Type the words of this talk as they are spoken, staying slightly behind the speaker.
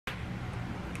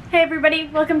Hey everybody,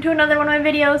 welcome to another one of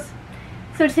my videos.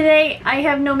 So today I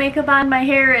have no makeup on, my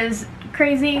hair is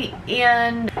crazy,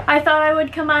 and I thought I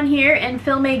would come on here and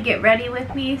film a get ready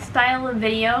with me style of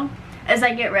video as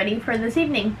I get ready for this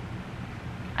evening.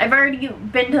 I've already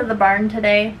been to the barn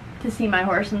today to see my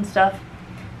horse and stuff.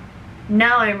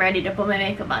 Now I'm ready to put my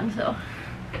makeup on, so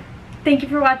thank you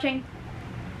for watching.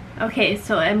 Okay,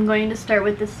 so I'm going to start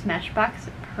with the Smashbox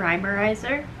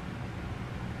Primerizer.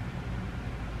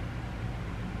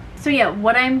 So yeah,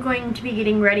 what I'm going to be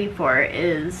getting ready for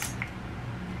is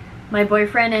my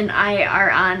boyfriend and I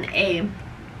are on a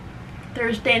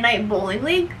Thursday night bowling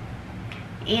league,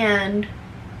 and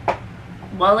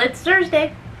well, it's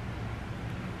Thursday.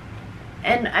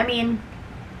 And I mean,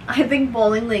 I think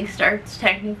bowling league starts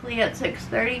technically at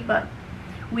 6:30, but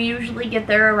we usually get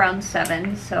there around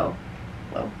 7, so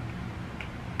whoa.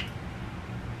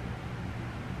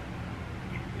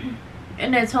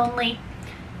 And it's only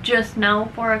just now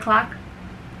 4 o'clock,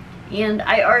 and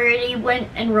I already went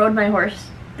and rode my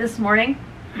horse this morning.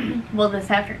 Well,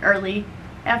 this early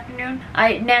afternoon.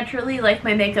 I naturally like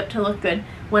my makeup to look good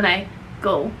when I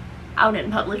go out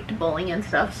in public to bowling and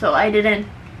stuff, so I didn't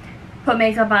put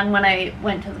makeup on when I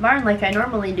went to the barn like I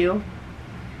normally do,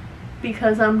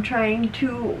 because I'm trying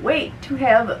to wait to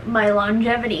have my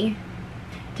longevity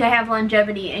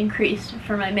increased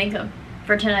for my makeup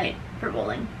for tonight for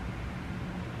bowling.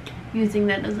 Using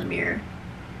that as a mirror.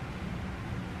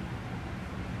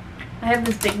 I have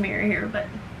this big mirror here, but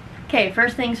okay,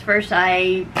 first things first,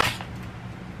 I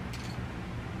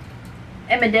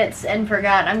am a ditz and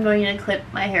forgot I'm going to clip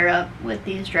my hair up with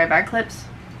these dry bar clips.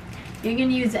 You can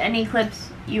use any clips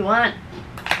you want.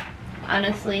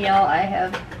 Honestly, y'all, I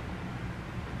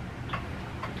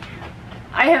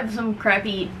have some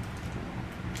crappy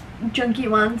junky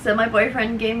ones that my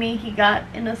boyfriend gave me. He got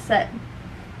in a set,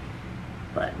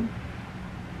 but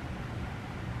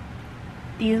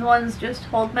these ones just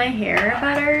hold my hair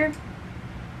better,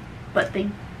 but they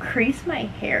crease my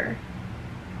hair.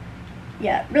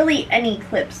 Yeah, really any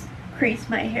clips crease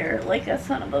my hair like a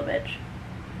son of a bitch.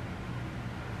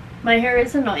 My hair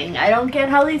is annoying. I don't get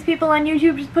how these people on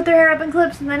YouTube just put their hair up in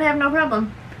clips and then have no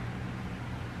problem.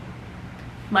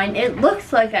 Mine, it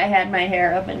looks like I had my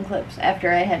hair up in clips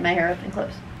after I had my hair up in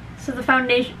clips. So the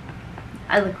foundation,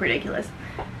 I look ridiculous.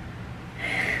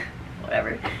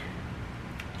 Whatever.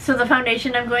 So the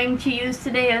foundation I'm going to use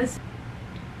today is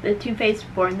the Too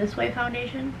Faced Born This Way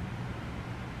foundation.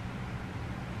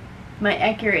 My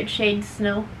accurate shade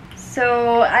Snow.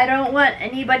 So I don't want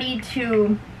anybody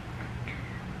to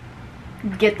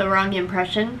get the wrong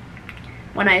impression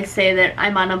when I say that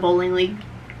I'm on a bowling league.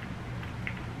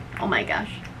 Oh my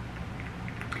gosh.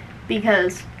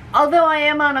 Because although I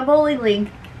am on a bowling league,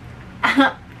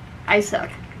 I suck.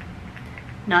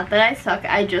 Not that I suck,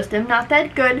 I just am not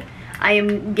that good. I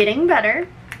am getting better.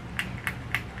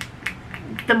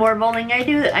 The more bowling I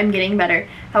do, I'm getting better.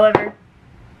 However,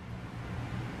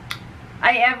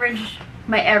 my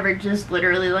average is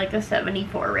literally like a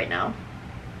 74 right now.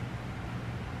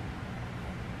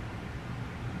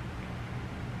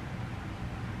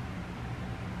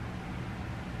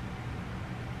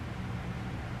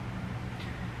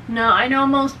 Now, I know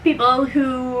most people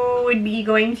who would be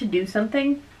going to do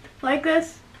something like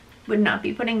this would not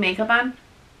be putting makeup on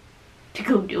to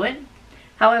go do it.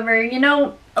 However, you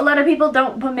know, a lot of people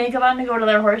don't put makeup on to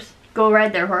go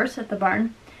ride their horse at the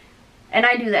barn. And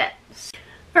I do that.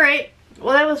 Alright,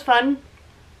 well that was fun.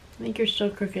 I think you're still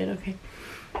crooked, okay.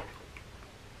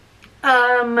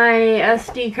 My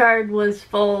SD card was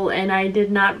full and I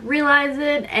did not realize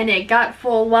it, and it got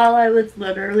full while I was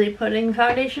literally putting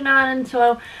foundation on, and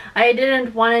so I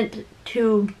didn't want it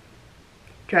to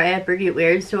dry up or get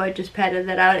weird, so I just patted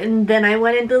that out, and then I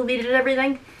went and deleted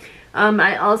everything.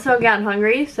 I also got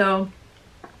hungry, so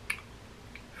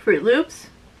Fruit Loops.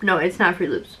 No, it's not Fruit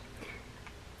Loops.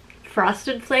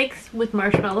 Frosted Flakes with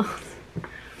marshmallows.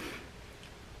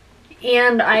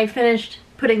 And I finished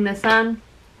putting this on.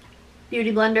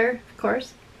 Beauty blender, of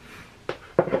course.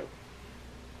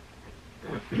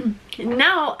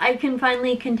 Now I can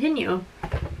finally continue,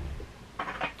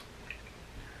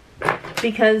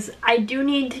 because I do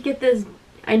need to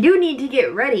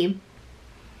get ready.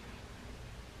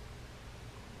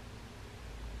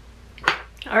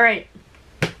 Alright,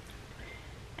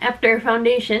 after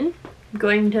foundation, I'm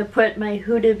going to put my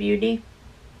Huda Beauty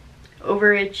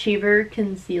Overachiever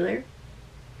Concealer.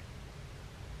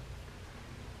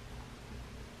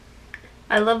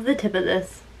 I love the tip of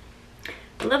this.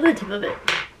 I love the tip of it.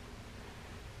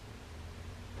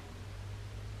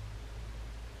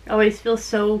 Always feels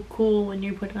so cool when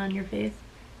you put it on your face.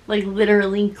 Like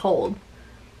literally cold.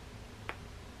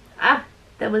 Ah,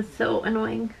 That was so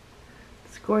annoying.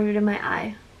 Squirted in my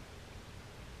eye.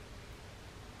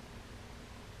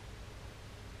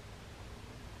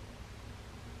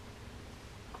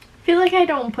 I feel like I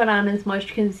don't put on as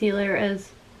much concealer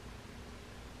as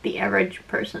the average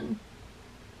person.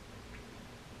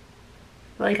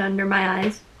 Like under my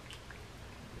eyes.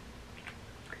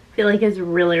 I feel like it's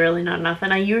really not enough,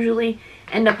 and I usually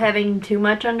end up having too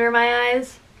much under my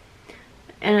eyes,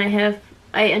 and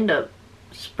I end up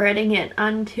spreading it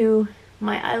onto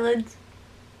my eyelids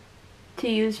to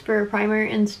use for a primer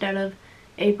instead of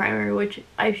a primer, which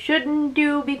I shouldn't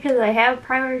do because I have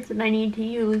primers that I need to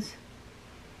use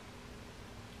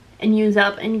and use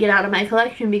up and get out of my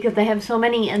collection because I have so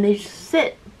many and they just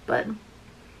sit. But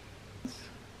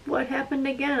what happened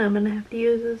again? I'm gonna have to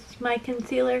use this as my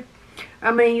concealer.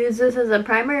 I'm gonna use this as a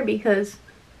primer because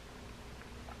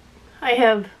I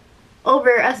have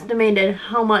overestimated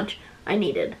how much I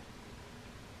needed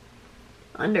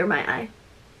under my eye.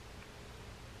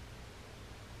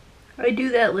 I do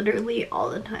that literally all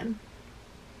the time.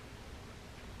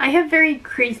 I have very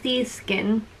creasy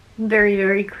skin.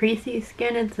 Very creasy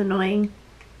skin. It's annoying.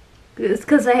 It's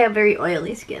because I have very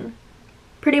oily skin.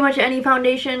 Pretty much any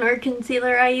foundation or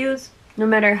concealer I use, no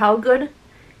matter how good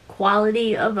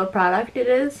quality of a product it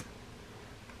is,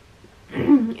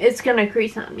 it's gonna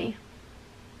crease on me.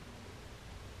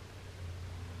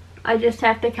 I just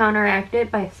have to counteract it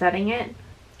by setting it.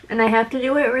 And I have to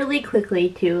do it really quickly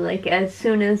too, like as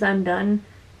soon as I'm done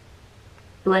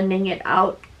blending it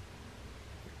out.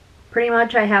 Pretty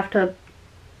much I have to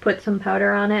put some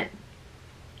powder on it,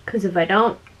 because if I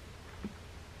don't, it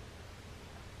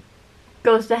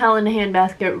goes to hell in a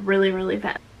handbasket really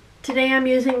fast. Today I'm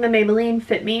using the Maybelline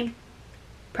Fit Me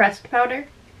pressed powder.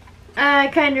 I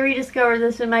kind of rediscovered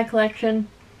this in my collection.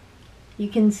 You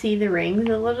can see the rings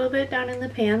a little bit down in the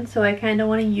pan, so I kind of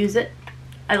want to use it.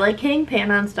 I like hitting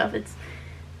pan on stuff, it's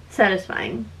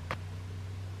satisfying.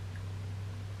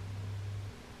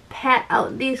 Pat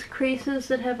out these creases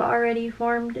that have already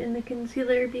formed in the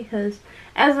concealer because,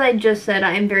 as I just said,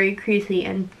 I am very creasy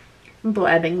and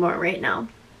blabbing more right now.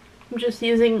 I'm just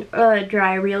using a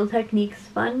dry Real Techniques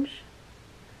sponge.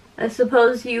 I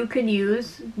suppose you could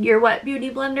use your wet beauty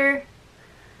blender,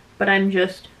 but I'm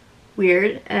just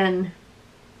weird and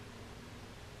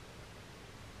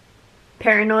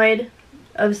paranoid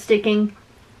of sticking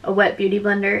a wet beauty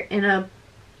blender in a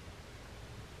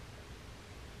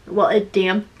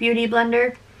damp beauty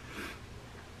blender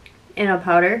in a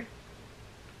powder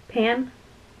pan.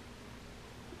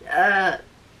 A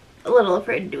little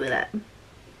afraid to do that.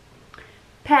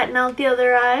 Patting out the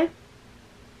other eye.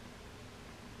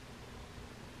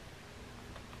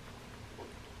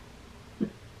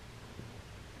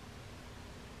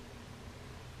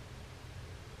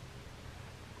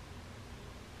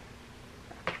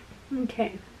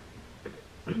 Okay.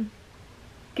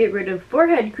 Get rid of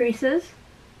forehead creases.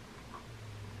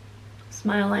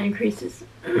 Smile line creases.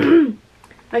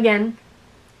 Again,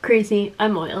 creasy.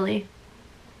 I'm oily.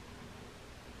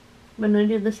 I'm gonna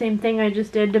do the same thing I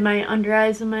just did to my under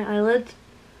eyes and my eyelids.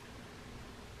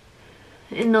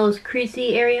 In those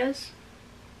creasy areas.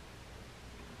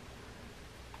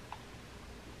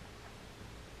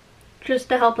 Just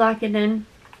to help lock it in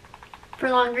for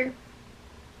longer.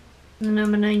 And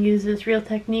I'm gonna use this Real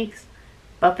Techniques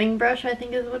buffing brush, I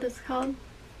think is what it's called.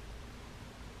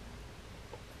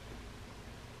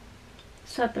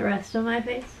 Set the rest of my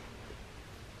face.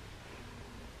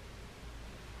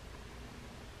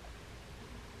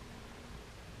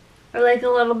 I like a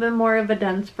little bit more of a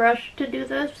dense brush to do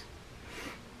this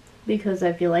because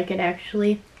I feel like it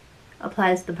actually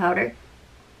applies the powder.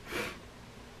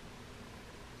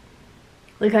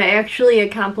 Like I actually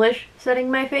accomplish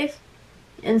setting my face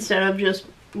instead of just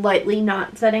lightly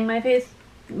not setting my face.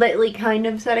 Lightly kind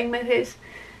of setting my face,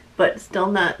 but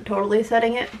still not totally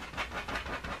setting it.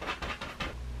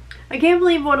 I can't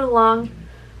believe what a long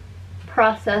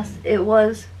process it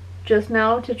was just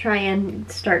now to try and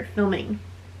start filming.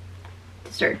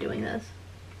 To start doing this.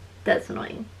 That's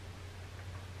annoying.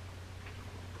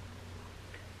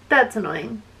 That's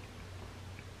annoying.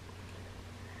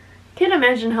 Can't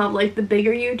imagine how like the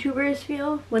bigger YouTubers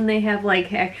feel when they have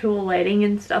like actual lighting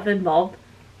and stuff involved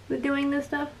with doing this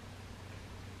stuff.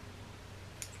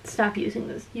 Stop using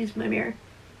this. Use my mirror.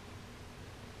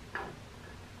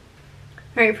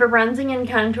 Alright, for bronzing and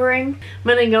contouring, I'm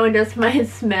going to go into my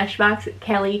Smashbox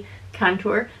Cali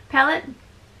Contour Palette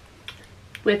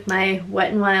with my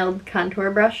Wet n Wild contour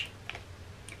brush.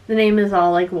 The name is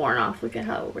all like worn off. Look at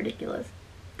how ridiculous.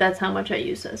 That's how much I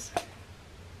use this.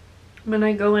 I'm going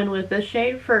to go in with this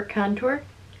shade for contour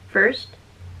first.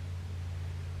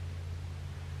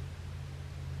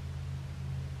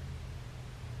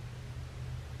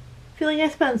 feel like I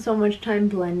spend so much time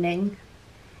blending.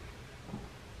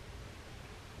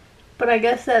 But I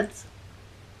guess that's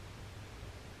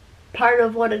part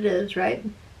of what it is, right?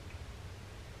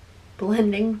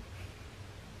 Blending.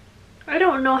 I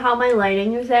don't know how my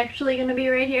lighting is actually going to be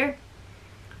right here.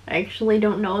 I actually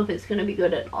don't know if it's going to be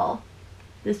good at all.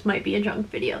 This might be a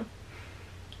junk video.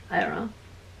 I don't know.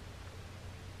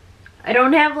 I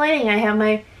don't have lighting. I have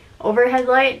my overhead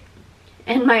light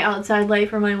and my outside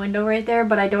light for my window right there,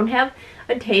 but I don't have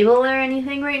a table or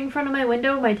anything right in front of my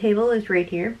window. My table is right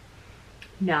here,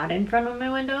 not in front of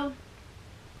my window.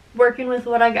 Working with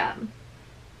what I got.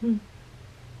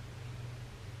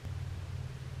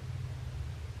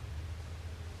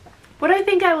 What I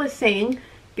think I was saying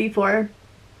before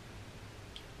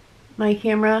my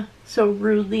camera so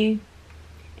rudely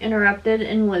interrupted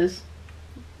and was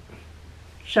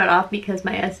shut off because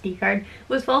my SD card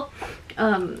was full.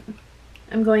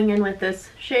 I'm going in with this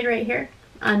shade right here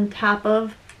on top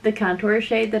of the contour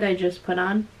shade that I just put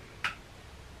on.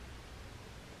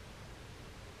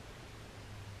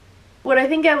 What I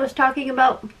think I was talking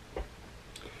about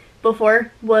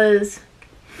before was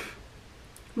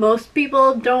most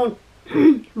people don't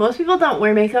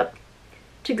wear makeup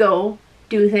to go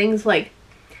do things like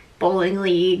bowling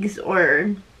leagues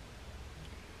or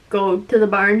go to the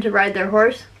barn to ride their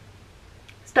horse,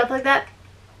 stuff like that.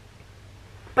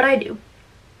 But I do.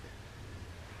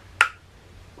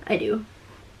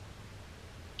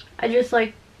 I just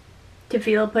like to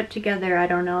feel put together. I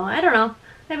don't know. I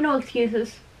have no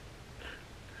excuses.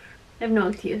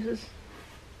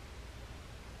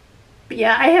 But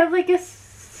yeah, I have like a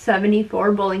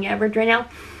 74 bowling average right now.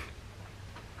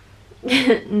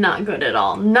 Not good at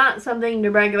all. Not something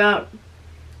to brag about.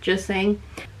 Just saying.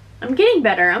 I'm getting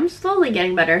better. I'm slowly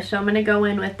getting better. So I'm going to go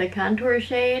in with the contour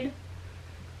shade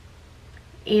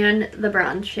and the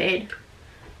bronze shade.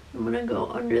 I'm going to go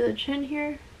under the chin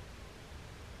here.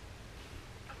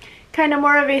 Kind of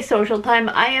more of a social time.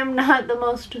 I am not the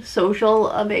most social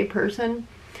of a person.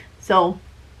 So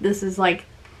this is like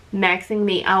maxing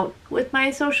me out with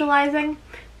my socializing.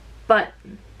 But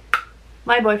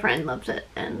my boyfriend loves it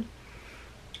and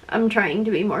I'm trying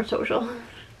to be more social.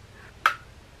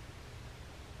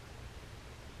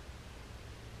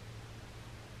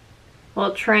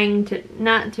 Well, trying to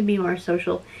not to be more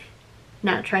social,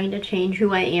 not trying to change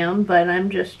who I am, but I'm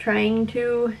just trying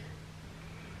to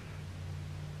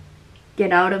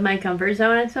get out of my comfort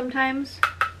zone sometimes.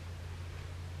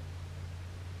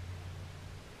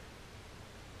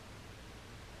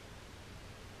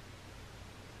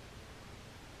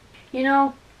 You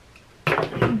know,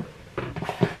 I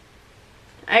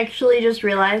actually just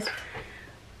realized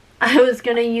I was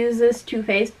gonna use this Too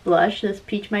Faced blush, this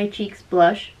Peach My Cheeks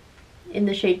blush in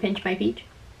the shade Pinch My Peach.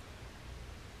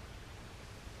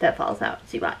 That falls out.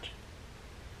 See, watch.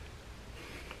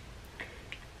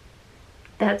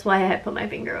 That's why I put my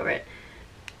finger over it.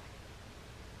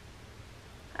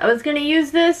 I was gonna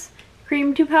use this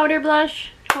Cream to Powder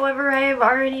blush, however I have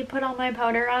already put all my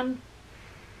powder on.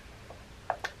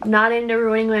 Not into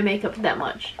ruining my makeup that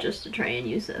much, just to try and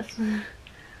use this.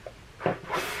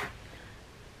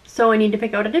 So I need to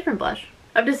pick out a different blush.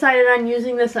 I've decided on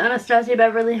using this Anastasia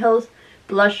Beverly Hills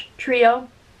Blush Trio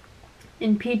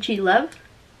in Peachy Love.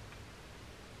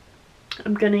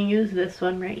 I'm gonna use this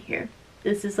one right here.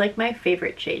 This is like my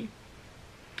favorite shade.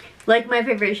 Like my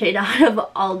favorite shade out of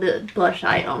all the blush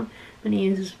I own. I'm gonna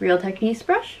use this Real Techniques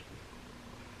brush.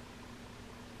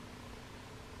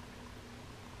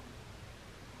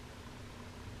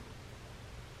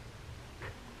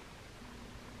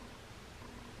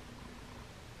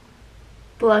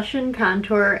 Blush and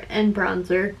contour and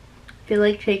bronzer feel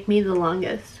like take me the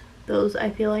longest. Those I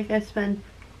feel like I spend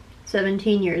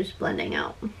 17 years blending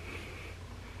out.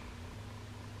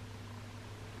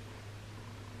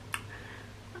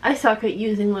 I suck at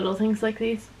using little things like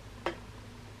these.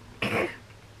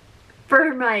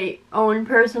 For my own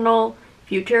personal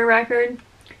future record,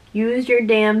 use your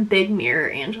damn big mirror,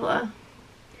 Angela.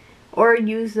 Or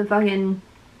use the fucking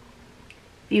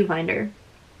viewfinder.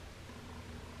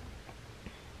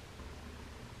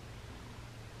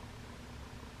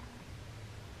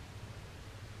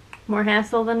 More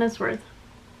hassle than it's worth.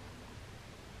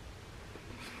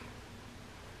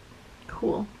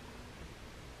 Cool.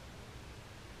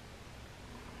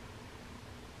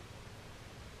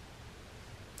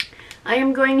 I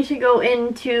am going to go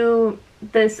into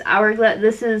this Hourglass.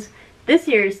 This is this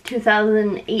year's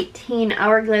 2018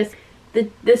 Hourglass.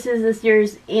 This is this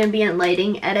year's Ambient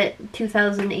Lighting Edit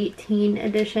 2018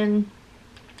 edition.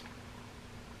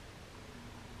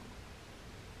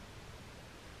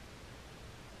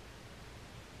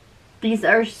 These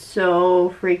are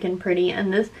so freaking pretty,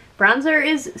 and this bronzer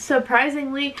is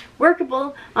surprisingly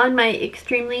workable on my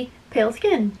extremely pale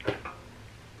skin,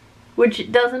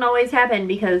 which doesn't always happen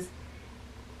because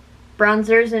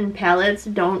bronzers and palettes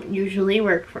don't usually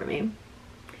work for me.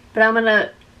 But I'm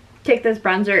gonna take this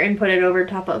bronzer and put it over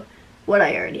top of what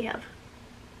I already have.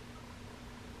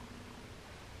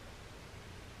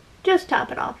 Just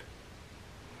top it off.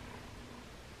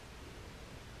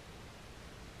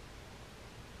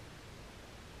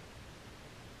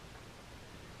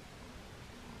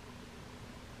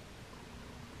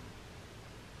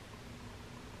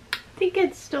 I think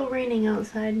it's still raining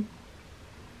outside.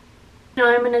 Now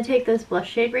I'm going to take this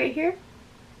blush shade right here.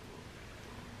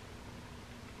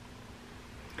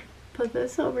 Put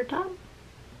this over top.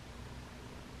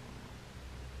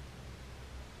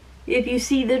 If you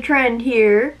see the trend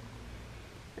here,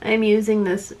 I'm using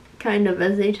this kind of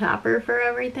as a topper for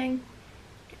everything.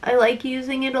 I like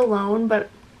using it alone, but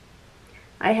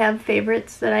I have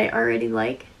favorites that I already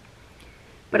like.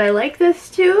 But I like this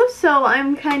too, so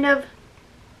I'm kind of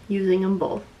using them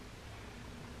both.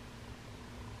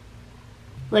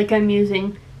 Like I'm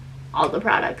using all the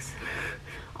products.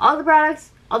 All the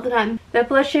products, all the time. That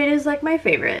blush shade is like my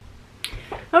favorite.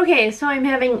 Okay, so I'm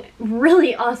having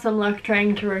really awesome luck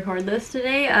trying to record this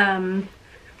today.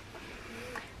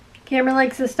 Camera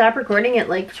likes to stop recording at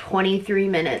like 23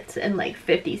 minutes and like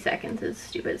 50 seconds. It's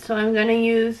stupid. So I'm gonna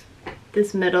use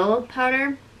this middle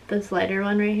powder, this lighter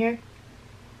one right here,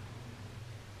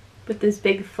 with this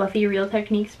big fluffy Real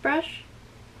Techniques brush.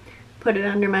 Put it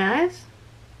under my eyes.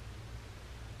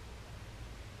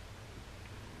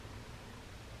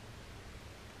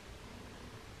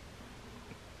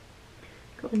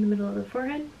 Go in the middle of the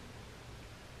forehead.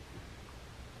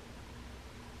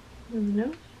 And the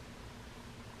nose.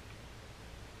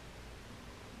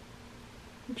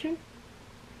 And chin.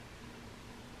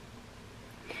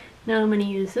 Now I'm going to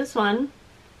use this one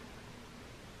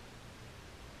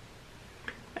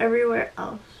everywhere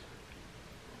else.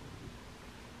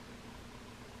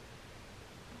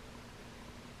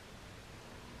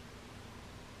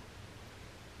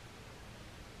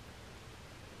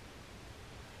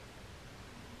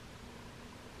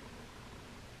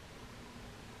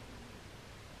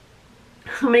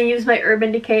 I'm going to use my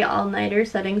Urban Decay All-Nighter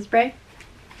Setting Spray.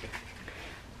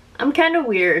 I'm kind of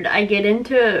weird. I get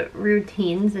into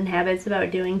routines and habits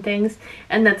about doing things,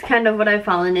 and that's kind of what I've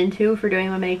fallen into for doing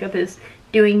my makeup, is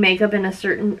doing makeup in a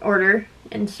certain order,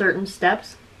 in certain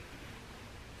steps.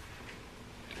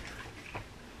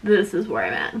 This is where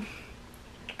I'm at.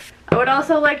 I would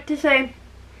also like to say,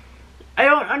 I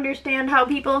don't understand how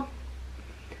people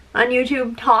on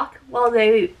YouTube talk while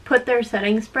they put their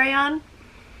setting spray on.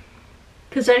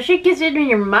 Because that shit gets in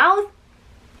your mouth,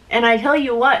 and I tell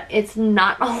you what, it's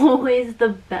not always the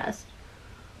best.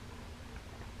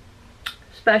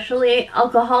 Especially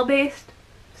alcohol-based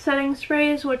setting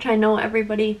sprays, which I know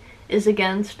everybody is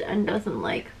against and doesn't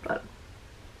like, but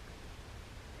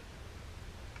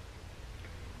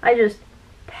I just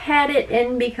pat it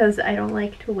in because I don't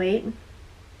like to wait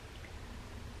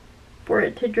for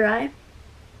it to dry.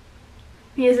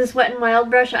 Use this Wet n Wild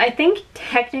brush. I think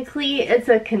technically it's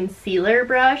a concealer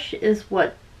brush is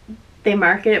what they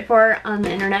market it for on the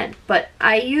internet, but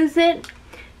I use it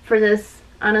for this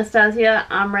Anastasia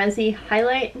Amrezi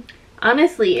highlight.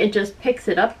 Honestly, it just picks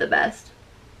it up the best.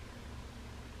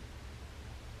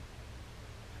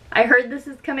 I heard this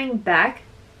is coming back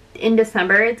in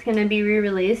December. It's going to be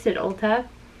re-released at Ulta.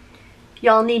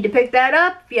 Y'all need to pick that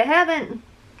up if you haven't.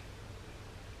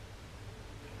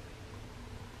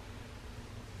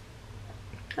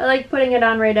 I like putting it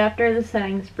on right after the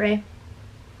setting spray.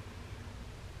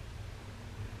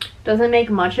 Doesn't make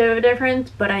much of a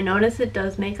difference, but I notice it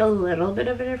does make a little bit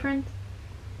of a difference.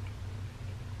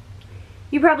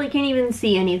 You probably can't even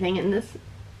see anything in this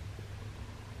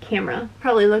camera.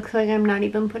 Probably looks like I'm not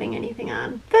even putting anything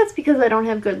on. That's because I don't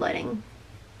have good lighting.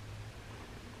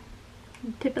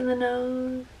 Tip of the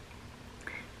nose.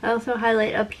 I also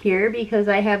highlight up here because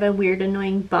I have a weird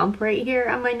annoying bump right here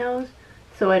on my nose.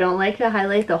 So I don't like to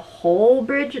highlight the whole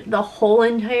bridge, the whole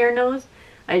entire nose.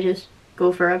 I just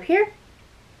go for up here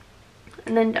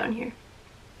and then down here.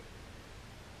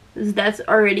 That's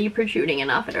already protruding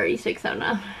enough. It already sticks out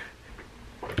enough.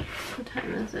 What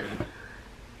time is it?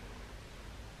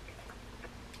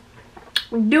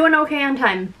 We're doing okay on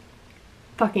time.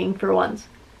 Fucking for once.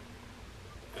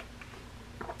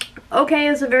 Okay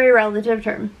is a very relative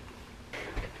term.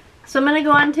 So I'm going to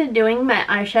go on to doing my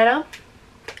eyeshadow.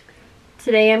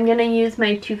 Today I'm going to use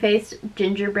my Too Faced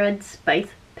Gingerbread Spice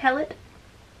palette.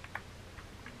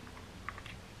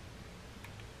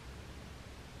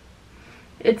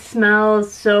 It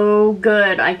smells so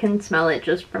good. I can smell it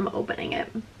just from opening it.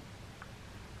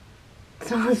 It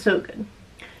smells so good.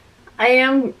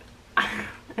 I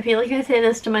feel like I say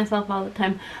this to myself all the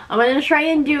time. I'm going to try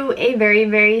and do a very,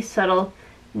 very subtle,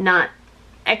 not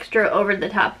extra over the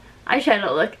top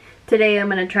eyeshadow look. Today I'm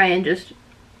going to try and just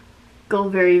go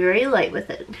very, very light with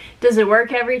it. Does it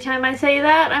work every time I say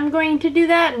that I'm going to do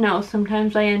that? No,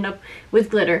 sometimes I end up with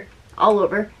glitter all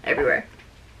over, everywhere.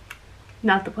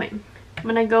 Not the point. I'm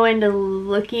going to go into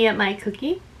looking at my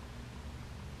cookie.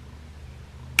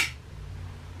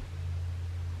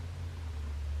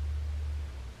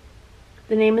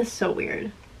 The name is so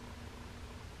weird.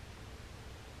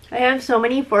 I have so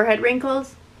many forehead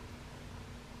wrinkles.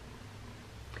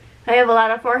 I have a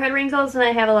lot of forehead wrinkles and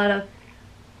I have a lot of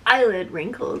eyelid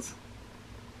wrinkles.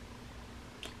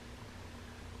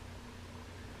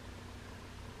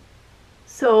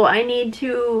 So I need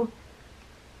to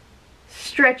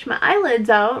stretch my eyelids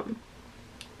out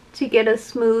to get a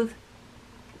smooth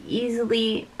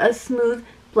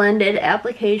blended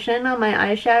application on my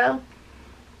eyeshadow.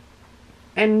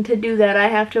 And to do that I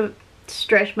have to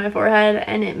stretch my forehead,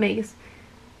 and it makes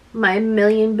my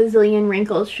million bazillion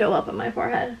wrinkles show up on my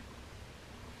forehead.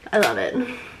 I love it.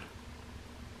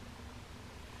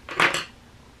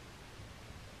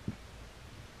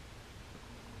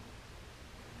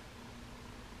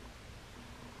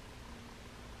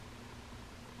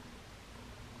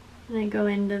 And I go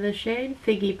into the shade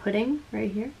Figgy Pudding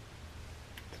right here.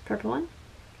 It's a purple one.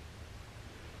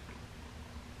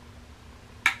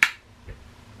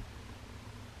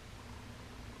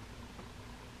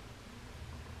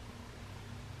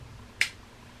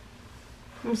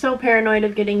 I'm so paranoid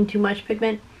of getting too much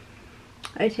pigment.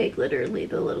 I take literally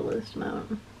the littlest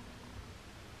amount.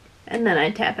 And then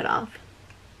I tap it off.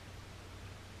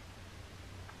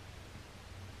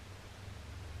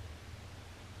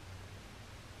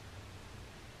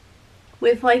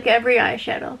 With like every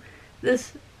eyeshadow.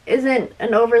 This isn't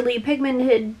an overly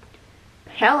pigmented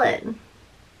palette.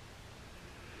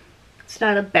 It's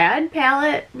not a bad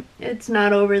palette. It's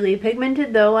not overly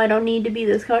pigmented though. I don't need to be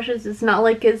this cautious. It's not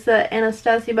like it's the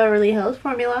Anastasia Beverly Hills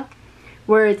formula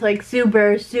where it's like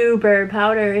super, super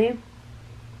powdery.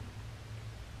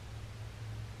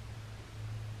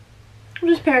 I'm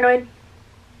just paranoid.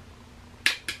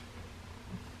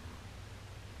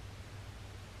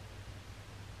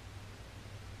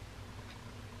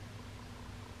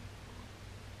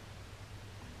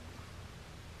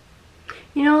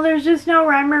 You know, there's just no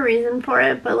rhyme or reason for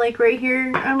it, but like right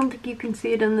here, I don't think you can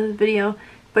see it in this video,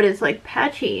 but it's like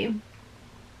patchy.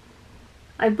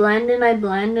 I blend and I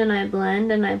blend and I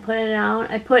blend and I put it out.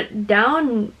 I put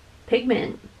down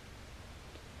pigment.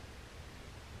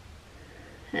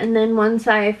 And then once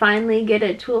I finally get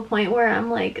it to a point where I'm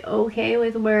like okay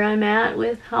with where I'm at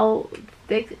with how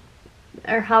thick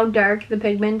or how dark the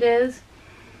pigment is,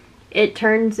 it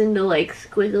turns into like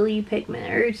squiggly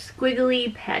pigment or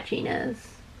squiggly patchiness.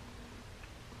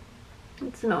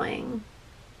 It's annoying.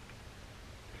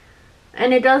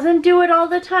 And it doesn't do it all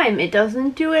the time. It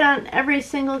doesn't do it on every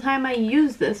single time I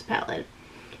use this palette.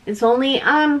 It's only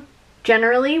on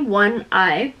generally one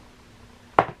eye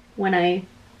when I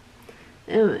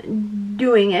am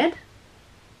doing it.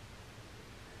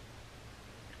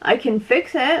 I can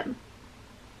fix it.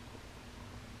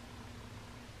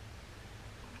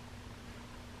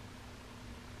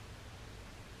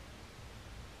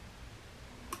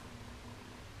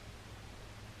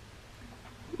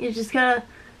 You just gotta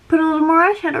put a little more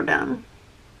eyeshadow down.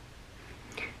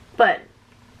 But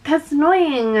that's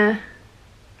annoying.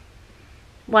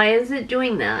 Why is it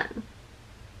doing that?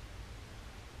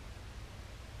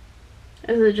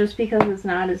 Is it just because it's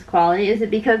not as quality? Is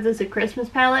it because it's a Christmas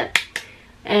palette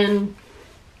and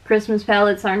Christmas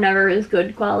palettes are never as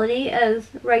good quality as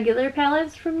regular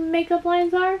palettes from makeup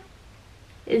lines are?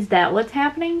 Is that what's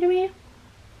happening to me?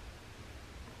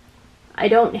 I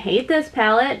don't hate this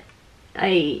palette.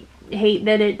 I hate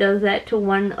that it does that to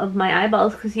one of my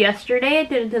eyeballs, because yesterday it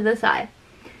did it to this eye.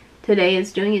 Today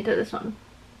it's doing it to this one.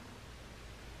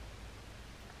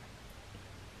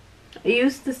 I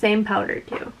used the same powder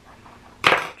too.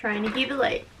 Trying to keep it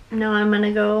light. Now I'm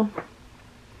gonna go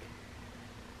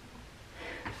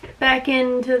back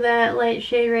into that light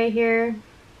shade right here.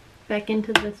 Back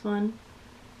into this one.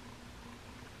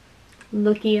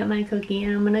 Looking at my cookie,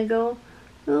 and I'm gonna go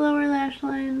the lower lash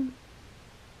line.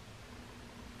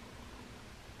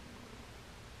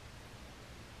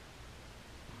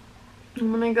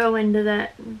 I'm gonna go into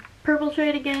that purple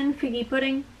shade again, Figgy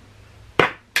Pudding,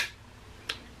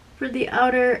 for the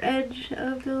outer edge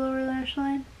of the lower lash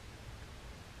line.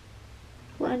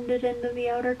 Blend it into the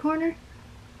outer corner.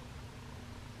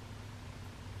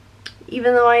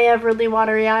 even though I have really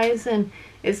watery eyes and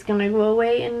it's gonna go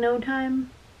away in no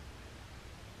time.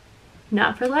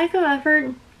 Not for lack of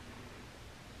effort.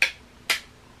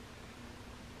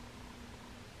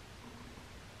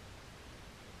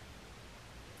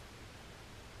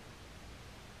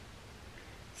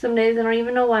 Some days I don't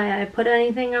even know why I put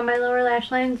anything on my lower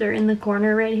lash lines or in the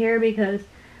corner right here because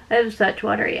I have such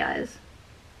watery eyes.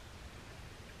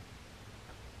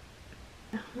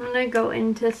 I'm gonna go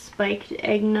into Spiked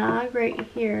Eggnog right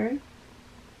here.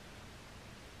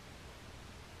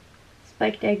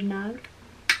 Spiked Eggnog.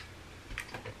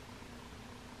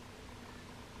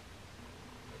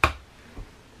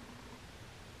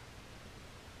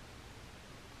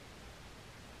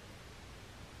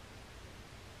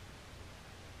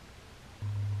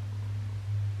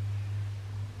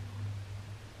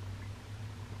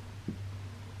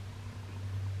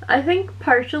 I think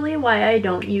partially why I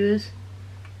don't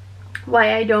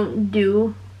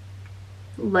do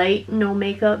light, no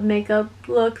makeup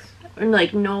looks, or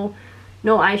like no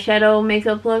eyeshadow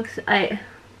makeup looks. I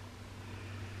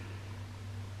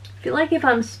feel like if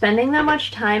I'm spending that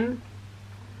much time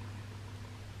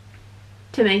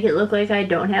to make it look like I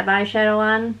don't have eyeshadow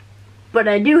on, but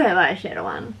I do have eyeshadow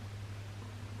on,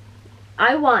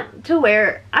 I want to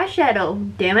wear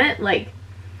eyeshadow, damn it. Like,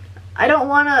 I don't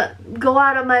want to go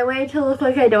out of my way to look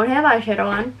like I don't have eyeshadow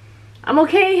on. I'm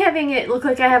okay having it look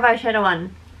like I have eyeshadow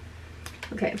on.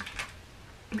 Okay.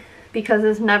 Because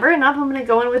it's never enough, I'm going to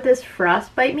go in with this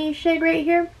Frostbite Me shade right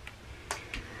here.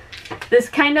 This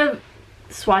kind of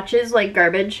swatches like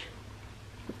garbage,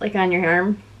 like on your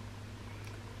arm.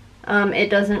 It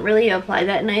doesn't really apply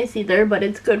that nice either, but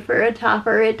it's good for a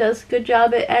topper. It does a good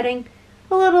job at adding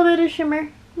a little bit of shimmer,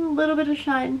 a little bit of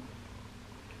shine.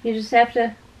 You just have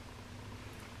to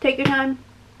take your time,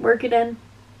 work it in.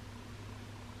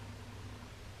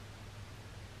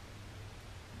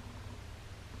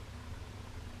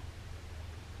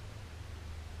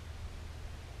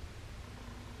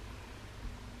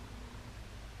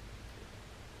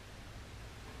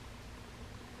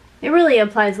 It really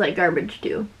applies like garbage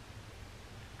too.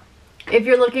 If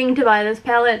you're looking to buy this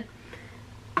palette,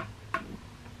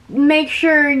 make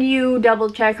sure you double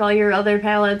check all your other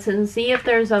palettes and see if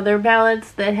there's other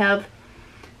palettes that have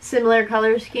similar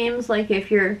color schemes. Like if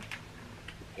you're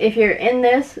in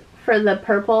this for the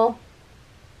purple,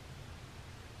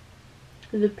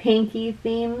 the pinky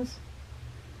themes,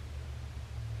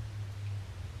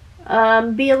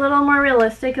 be a little more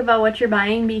realistic about what you're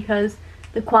buying because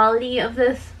the quality of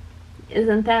this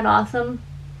isn't that awesome,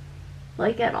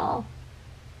 like at all.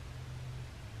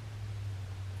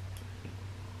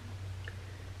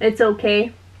 It's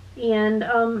okay, and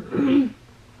I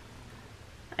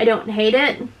don't hate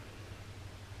it,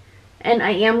 and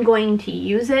I am going to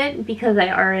use it because I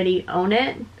already own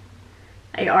it.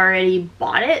 I already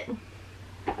bought it.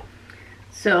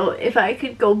 So if I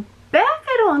could go back,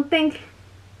 I don't think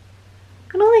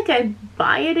I'd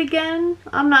buy it again.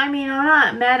 I'm not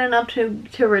mad enough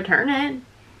to return it. I'm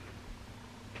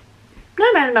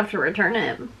not mad enough to return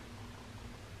it.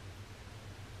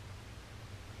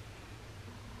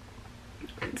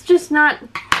 It's just not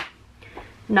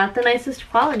the nicest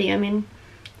quality. I mean,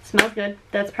 it smells good.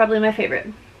 That's probably my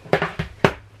favorite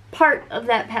part of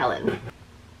that palette.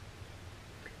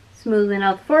 Smoothing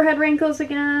out the forehead wrinkles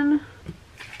again.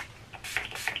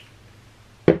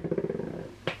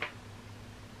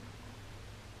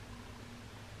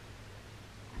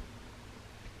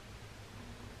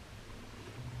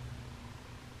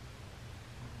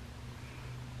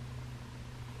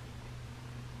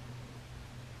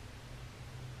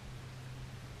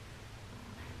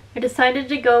 I decided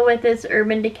to go with this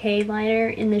Urban Decay liner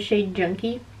in the shade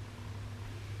Junkie.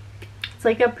 It's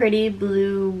like a pretty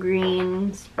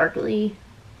blue-green, sparkly.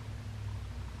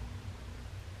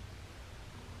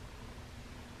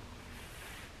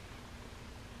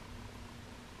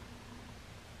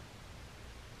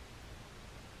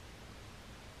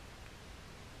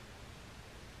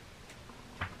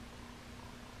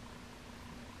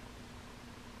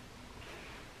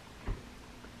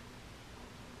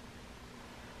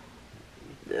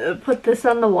 Put this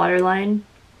on the waterline.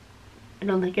 I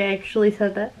don't think I actually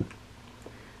said that.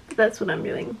 But that's what I'm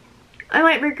doing. I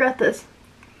might regret this.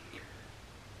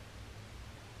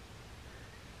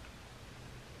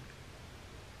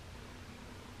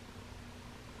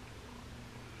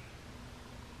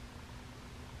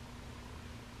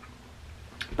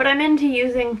 But I'm into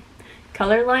using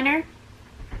color liner.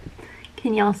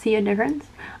 Can y'all see a difference?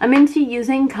 I'm into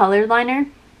using color liner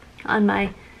on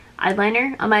my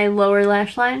eyeliner, on my lower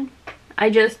lash line.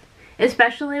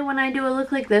 Especially when I do a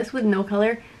look like this with no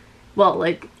color. Well,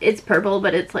 like, it's purple,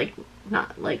 but it's like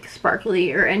not like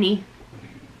sparkly or any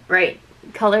bright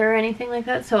color or anything like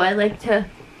that. So I like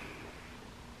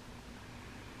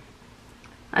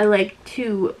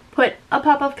to put a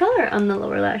pop of color on the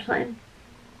lower lash line.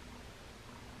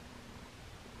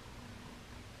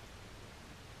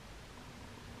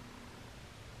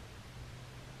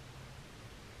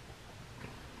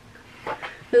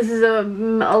 This is a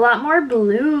lot more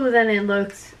blue than it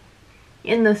looks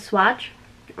in the swatch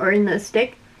or in the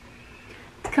stick.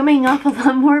 It's coming off a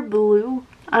lot more blue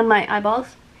on my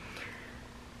eyeballs.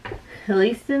 At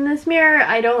least in this mirror,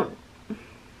 I don't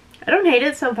hate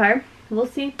it so far. We'll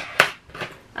see.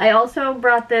 I also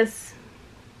brought this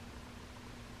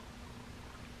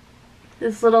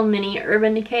little mini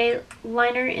Urban Decay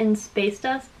liner in Space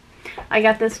Dust. I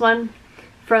got this one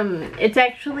from, it's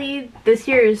actually this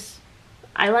year's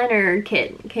eyeliner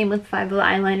kit. It came with 5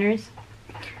 eyeliners.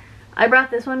 I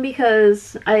brought this one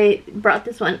because I brought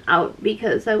this one out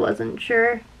because I wasn't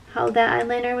sure how that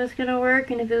eyeliner was going to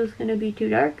work and if it was going to be too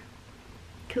dark.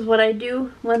 Because what I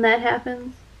do when that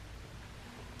happens,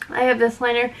 I have this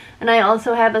liner, and I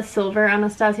also have a silver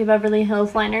Anastasia Beverly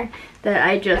Hills liner that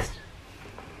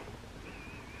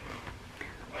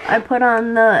I put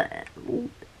on the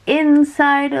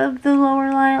inside of the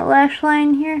lower lash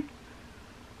line here,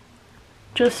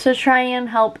 just to try and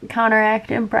help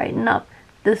counteract and brighten up.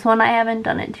 This one I haven't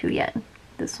done it to yet.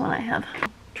 This one I have.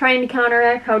 Trying to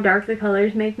counteract how dark the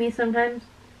colors make me sometimes.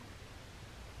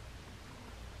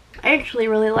 I actually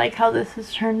really like how this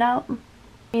has turned out.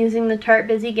 I'm using the Tarte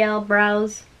Busy Gal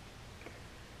Brows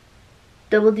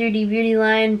Double Duty Beauty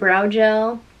Line Brow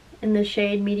Gel in the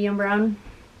shade Medium Brown.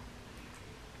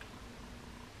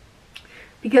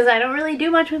 Because I don't really do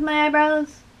much with my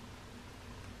eyebrows.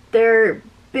 They're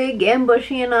big and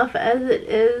bushy enough as it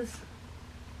is.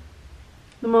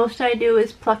 The most I do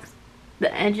is pluck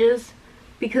the edges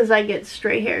because I get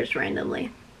stray hairs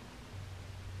randomly.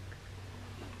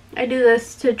 I do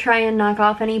this to try and knock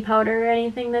off any powder or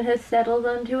anything that has settled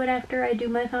onto it after I do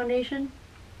my foundation.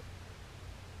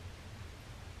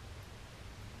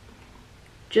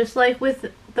 Just like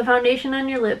with the foundation on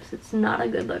your lips, it's not a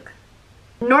good look.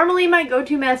 Normally my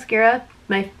go-to mascara,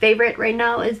 my favorite right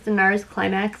now, is the NARS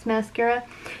Climax mascara.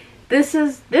 This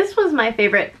was my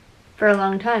favorite for a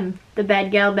long time. The Bad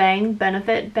Gal Bang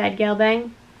Benefit Bad Gal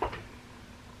Bang.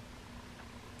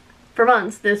 For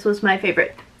months, this was my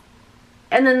favorite.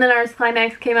 And then the NARS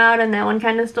Climax came out and that one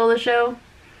kind of stole the show.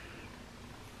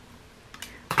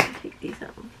 Take these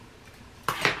out.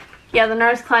 Yeah, the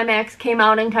NARS Climax came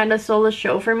out and kind of stole the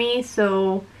show for me,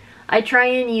 so I try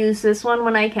and use this one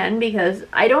when I can because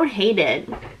I don't hate it.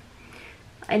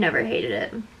 I never hated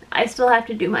it. I still have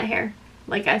to do my hair.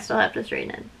 Like, I still have to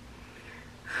straighten it.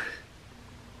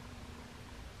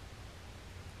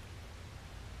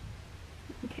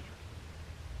 Okay.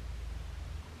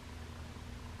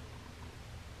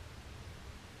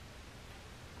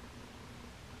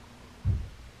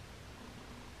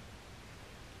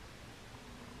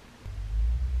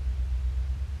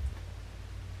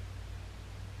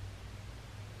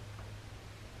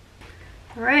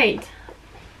 Alright.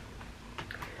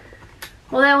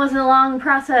 Well, that was a long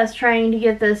process trying to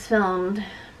get this filmed.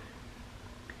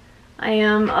 I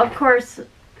am, of course,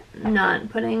 not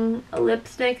putting a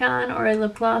lipstick on or a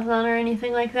lip gloss on or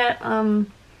anything like that.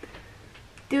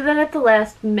 Do that at the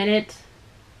last minute,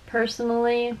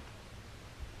 personally.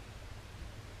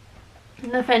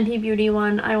 And the Fenty Beauty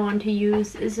one I want to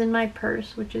use is in my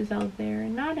purse, which is out there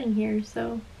and not in here,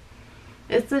 so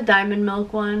it's the Diamond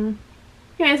Milk one.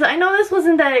 Anyways, I know this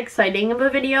wasn't that exciting of a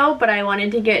video, but I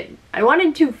wanted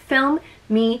to film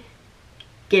me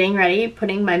getting ready,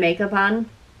 putting my makeup on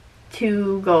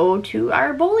to go to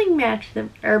our bowling match,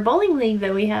 our bowling league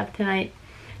that we have tonight.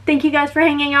 Thank you guys for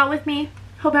hanging out with me.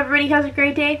 Hope everybody has a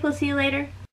great day. We'll see you later.